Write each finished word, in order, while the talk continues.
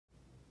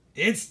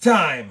It's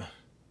time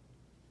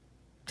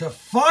to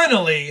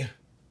finally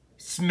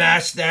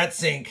smash that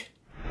sink.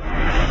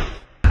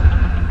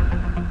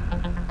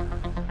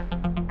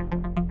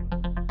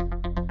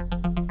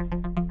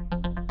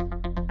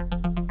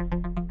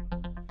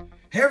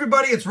 Hey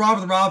everybody, it's Rob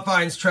with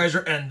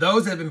RobFindsTreasure, and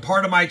those that have been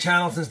part of my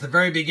channel since the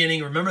very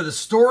beginning remember the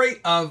story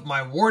of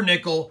my war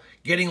nickel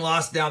getting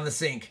lost down the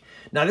sink.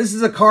 Now this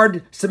is a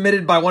card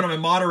submitted by one of my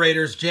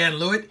moderators, Jan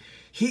Lewitt.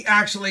 He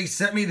actually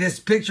sent me this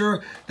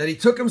picture that he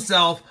took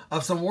himself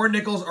of some war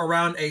nickels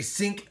around a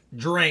sink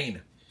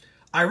drain.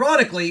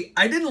 Ironically,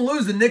 I didn't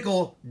lose the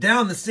nickel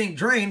down the sink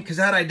drain because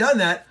had I done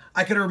that,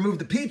 I could have removed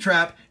the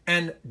P-trap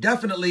and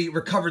definitely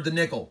recovered the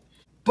nickel.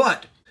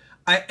 But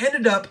I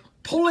ended up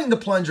pulling the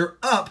plunger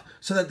up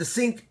so that the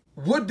sink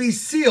would be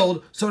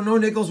sealed so no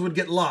nickels would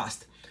get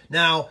lost.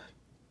 Now,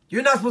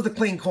 you're not supposed to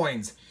clean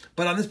coins,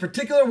 but on this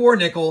particular war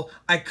nickel,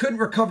 I couldn't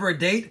recover a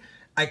date.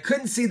 I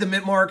couldn't see the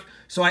mint mark,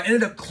 so I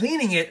ended up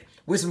cleaning it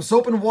with some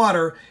soap and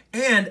water,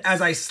 and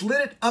as I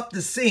slid it up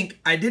the sink,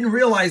 I didn't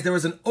realize there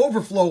was an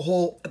overflow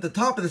hole at the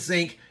top of the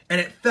sink,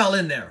 and it fell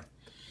in there.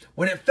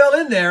 When it fell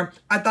in there,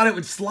 I thought it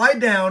would slide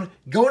down,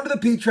 go into the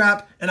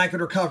P-trap, and I could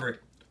recover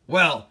it.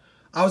 Well,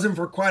 I was in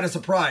for quite a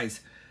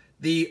surprise.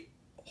 The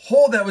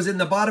hole that was in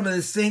the bottom of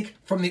the sink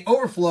from the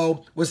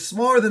overflow was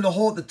smaller than the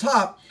hole at the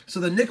top, so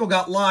the nickel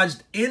got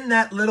lodged in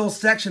that little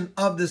section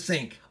of the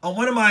sink. On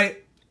one of my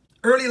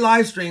early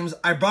live streams,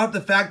 I brought up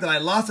the fact that I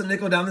lost a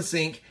nickel down the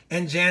sink,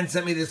 and Jan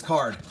sent me this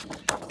card.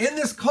 In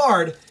this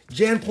card,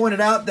 Jan pointed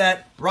out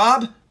that,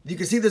 Rob, you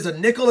can see there's a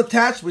nickel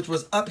attached, which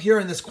was up here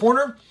in this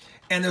corner,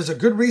 and there's a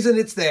good reason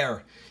it's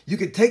there. You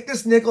could take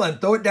this nickel and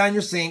throw it down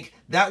your sink.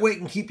 That way it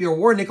can keep your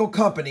war nickel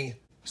company.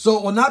 So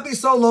it will not be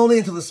so lonely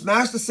until the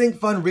Smash the Sink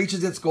Fund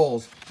reaches its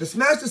goals. The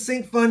Smash the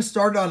Sink Fund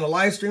started on a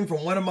live stream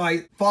from one of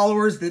my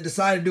followers that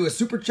decided to do a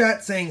super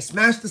chat saying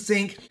smash the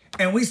sink.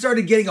 And we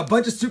started getting a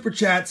bunch of super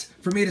chats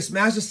for me to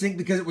smash the sink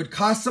because it would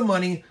cost some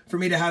money for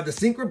me to have the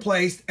sink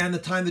replaced and the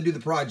time to do the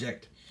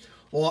project.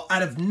 Well,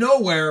 out of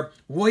nowhere,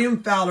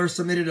 William Fowler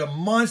submitted a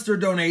monster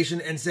donation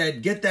and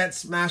said, get that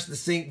smash the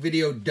sink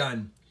video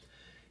done.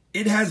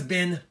 It has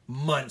been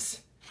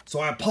months. So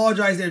I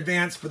apologize in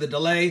advance for the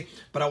delay,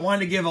 but I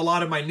wanted to give a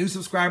lot of my new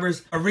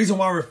subscribers a reason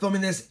why we're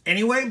filming this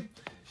anyway.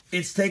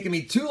 It's taken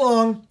me too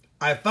long.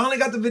 I finally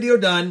got the video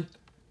done.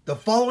 The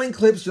following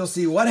clips, you'll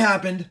see what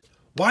happened,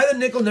 why the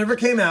nickel never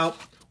came out.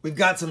 We've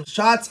got some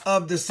shots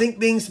of the sink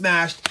being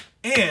smashed,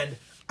 and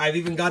I've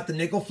even got the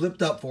nickel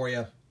flipped up for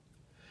you.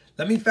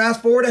 Let me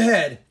fast forward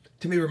ahead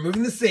to me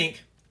removing the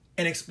sink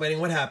and explaining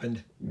what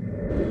happened.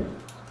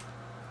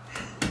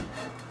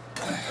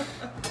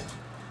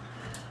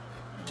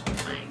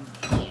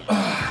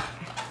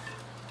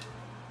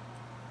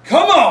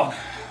 Come on!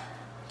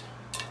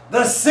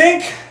 The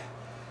sink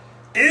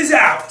is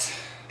out.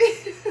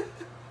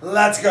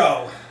 Let's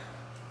go.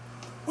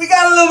 We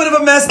got a little bit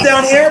of a mess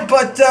down here,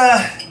 but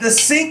the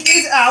sink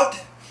is out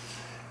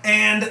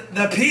and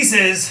the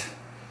pieces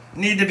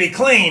need to be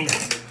cleaned.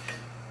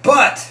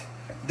 But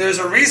there's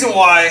a reason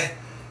why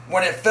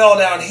when it fell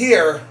down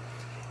here,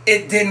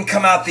 it didn't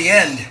come out the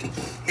end.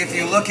 If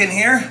you look in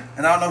here,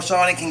 and I don't know if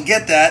Shawnee can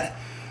get that,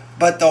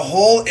 but the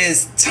hole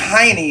is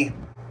tiny.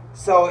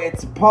 So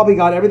it's probably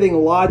got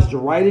everything lodged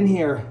right in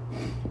here.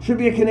 Should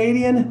be a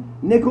Canadian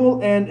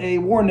nickel and a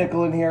war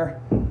nickel in here.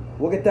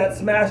 We'll get that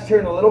smashed here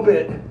in a little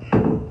bit.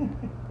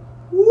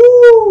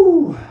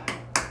 Woo!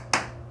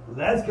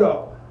 Let's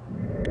go.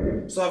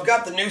 So I've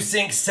got the new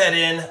sink set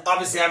in.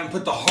 Obviously I haven't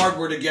put the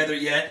hardware together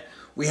yet.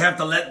 We have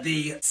to let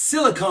the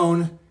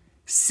silicone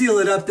seal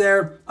it up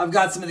there. I've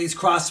got some of these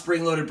cross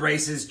spring-loaded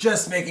braces,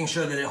 just making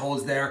sure that it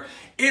holds there.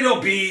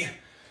 It'll be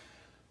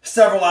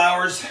several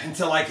hours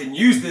until I can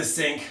use this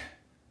sink.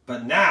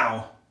 But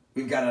now,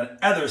 we've got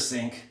another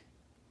sink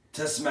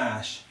to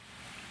smash.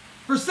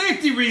 For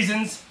safety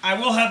reasons, I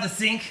will have the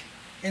sink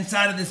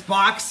inside of this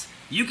box.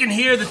 You can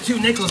hear the two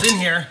nickels in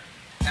here.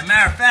 As a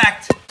matter of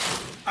fact,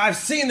 I've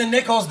seen the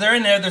nickels, they're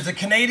in there. There's a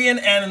Canadian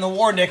and the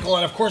war nickel,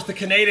 and of course the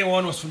Canadian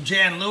one was from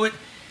Jan Lewitt.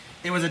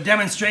 It was a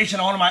demonstration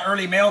on one of my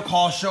early mail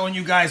calls showing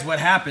you guys what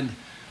happened.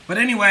 But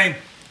anyway,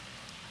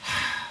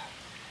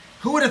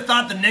 who would have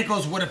thought the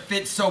nickels would have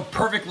fit so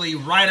perfectly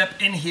right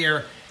up in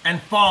here and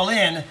fall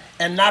in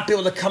and not be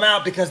able to come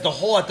out because the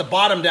hole at the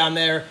bottom down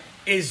there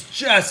is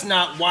just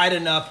not wide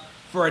enough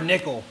for a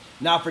nickel.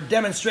 Now for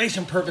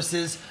demonstration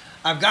purposes,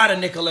 I've got a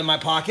nickel in my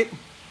pocket,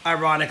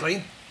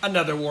 ironically,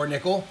 another war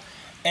nickel,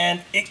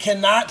 and it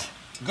cannot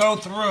go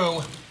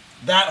through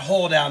that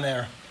hole down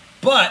there,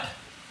 but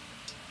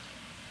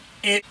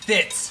it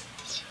fits.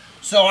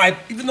 So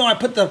even though I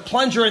put the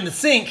plunger in the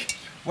sink,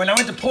 when I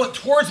went to pull it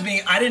towards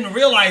me, I didn't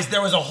realize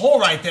there was a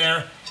hole right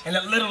there, and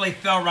it literally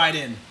fell right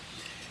in.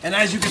 And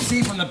as you can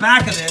see from the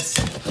back of this,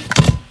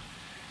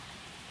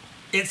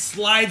 it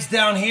slides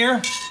down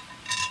here,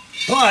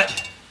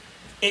 but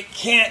it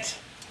can't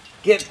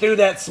get through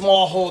that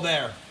small hole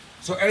there.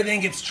 So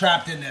everything gets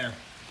trapped in there.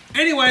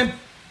 Anyway,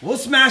 we'll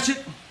smash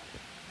it.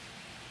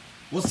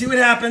 We'll see what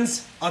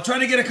happens. I'll try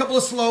to get a couple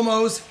of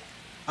slow-mos.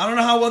 I don't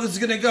know how well this is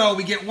gonna go.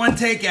 We get one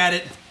take at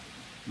it.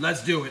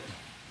 Let's do it.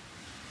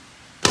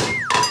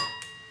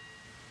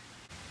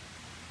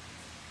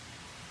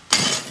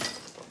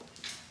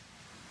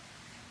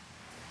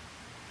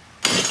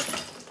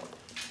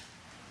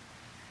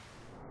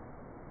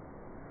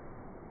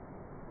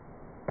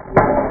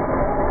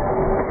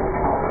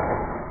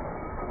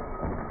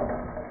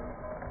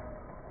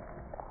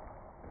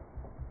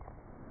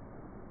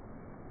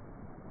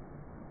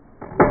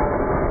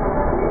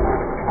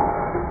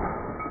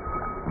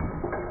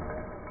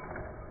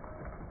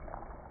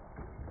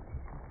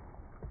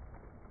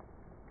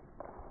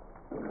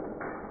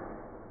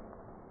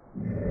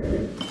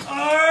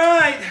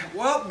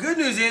 Well, good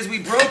news is we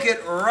broke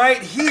it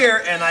right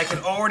here, and I can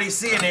already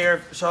see in here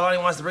if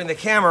Charlotte wants to bring the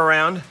camera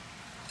around.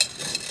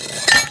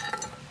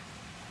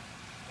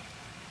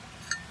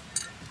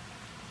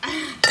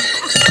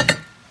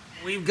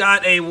 We've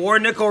got a war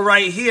nickel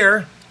right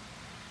here,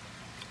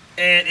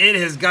 and it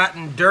has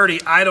gotten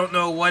dirty. I don't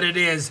know what it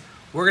is.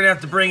 We're going to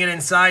have to bring it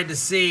inside to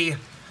see.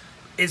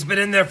 It's been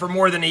in there for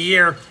more than a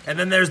year. And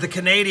then there's the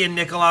Canadian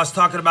nickel I was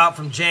talking about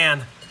from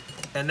Jan,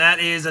 and that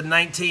is a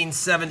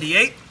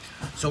 1978.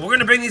 So we're going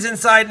to bring these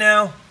inside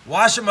now,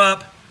 wash them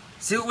up,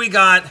 see what we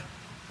got.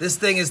 This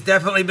thing has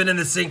definitely been in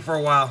the sink for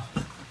a while.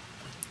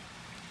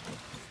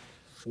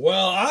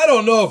 Well, I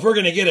don't know if we're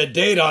going to get a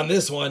date on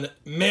this one.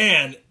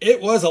 Man, it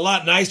was a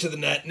lot nicer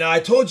than that. Now, I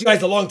told you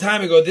guys a long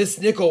time ago this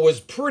nickel was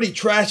pretty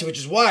trashy, which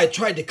is why I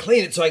tried to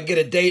clean it so I could get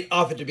a date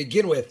off it to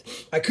begin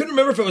with. I couldn't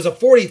remember if it was a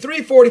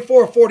 43,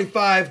 44,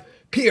 45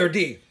 P or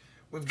D.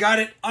 We've got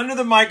it under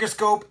the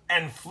microscope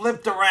and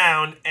flipped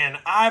around, and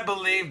I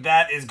believe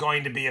that is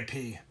going to be a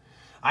P.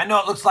 I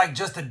know it looks like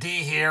just a D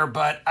here,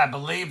 but I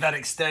believe that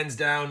extends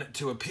down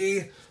to a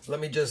P. Let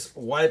me just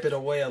wipe it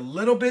away a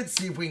little bit,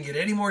 see if we can get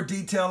any more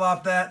detail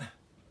off that.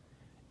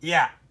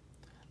 Yeah,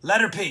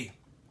 letter P.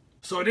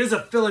 So it is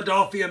a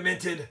Philadelphia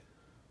minted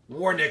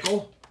war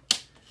nickel.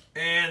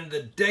 And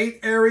the date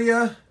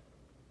area,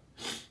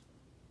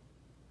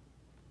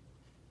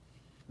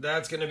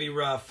 that's going to be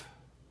rough.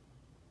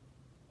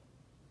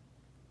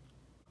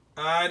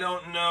 I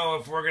don't know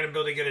if we're going to be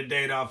able to get a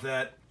date off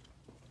that.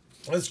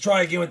 Let's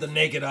try again with the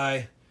naked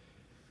eye.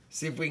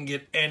 See if we can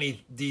get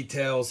any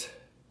details.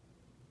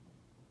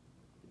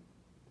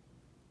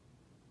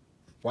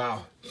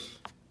 Wow.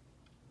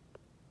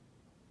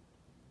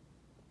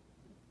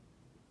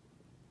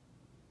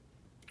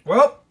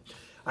 Well,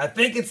 I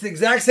think it's the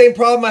exact same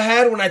problem I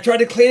had when I tried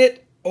to clean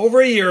it over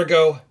a year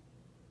ago.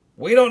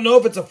 We don't know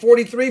if it's a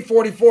 43,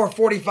 44,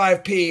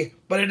 45P,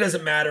 but it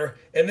doesn't matter.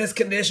 In this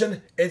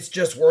condition, it's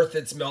just worth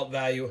its melt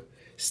value.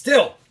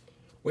 Still,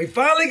 we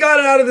finally got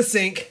it out of the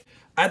sink.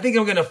 I think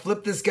I'm going to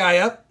flip this guy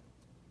up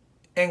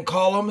and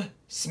call him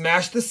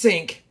Smash the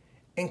Sink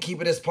and keep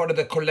it as part of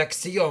the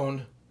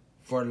collection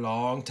for a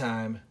long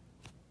time.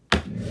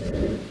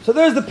 So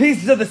there's the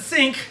pieces of the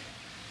sink.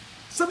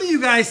 Some of you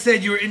guys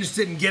said you were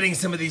interested in getting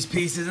some of these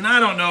pieces, and I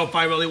don't know if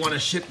I really want to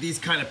ship these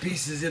kind of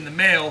pieces in the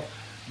mail,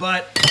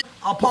 but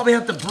I'll probably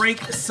have to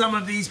break some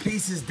of these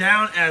pieces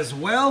down as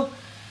well,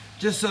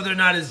 just so they're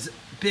not as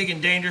big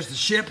and dangerous to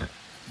ship.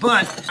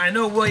 But I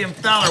know William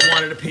Fowler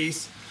wanted a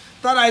piece.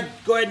 Thought I'd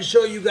go ahead and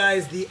show you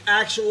guys the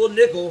actual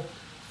nickel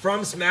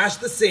from Smash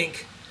the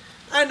Sink.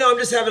 I know I'm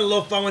just having a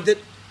little fun with it,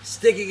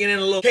 sticking it in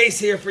a little case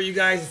here for you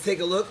guys to take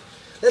a look.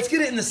 Let's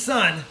get it in the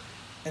sun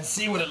and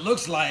see what it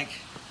looks like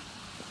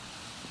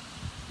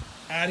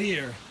out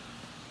here.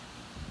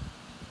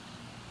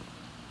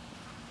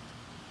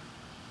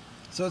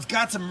 So it's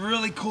got some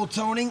really cool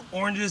toning,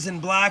 oranges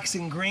and blacks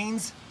and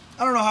greens.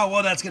 I don't know how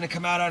well that's going to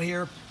come out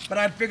here, but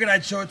I figured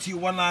I'd show it to you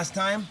one last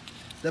time.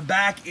 The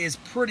back is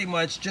pretty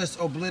much just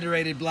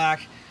obliterated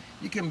black.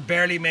 You can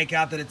barely make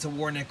out that it's a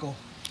war nickel.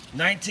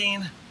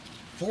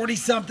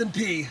 1940-something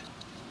P.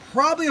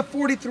 Probably a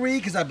 43,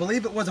 because I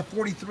believe it was a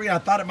 43. I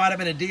thought it might have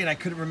been a D and I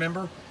couldn't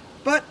remember.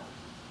 But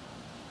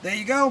there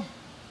you go.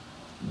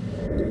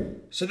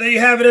 So there you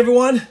have it,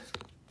 everyone.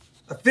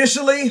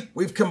 Officially,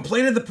 we've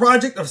completed the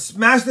project of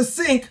Smash the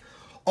Sink,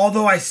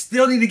 although I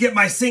still need to get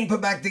my sink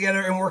put back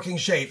together in working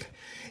shape.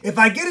 If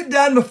I get it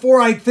done before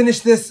I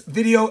finish this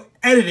video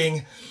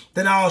editing,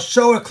 then I'll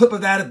show a clip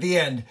of that at the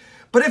end.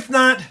 But if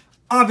not,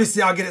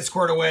 obviously I'll get it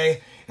squared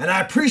away. And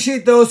I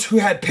appreciate those who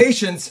had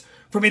patience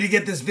for me to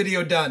get this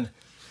video done.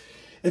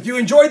 If you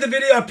enjoyed the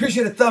video, I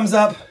appreciate a thumbs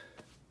up.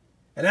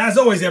 And as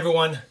always,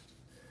 everyone,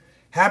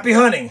 happy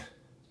hunting.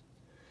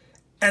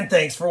 And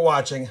thanks for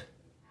watching.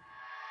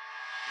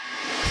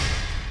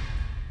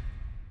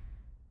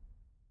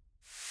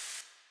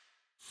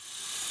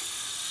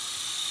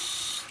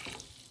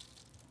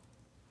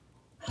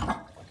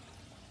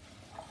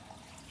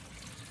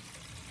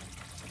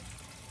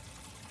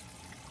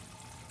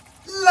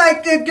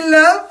 Like a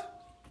glove?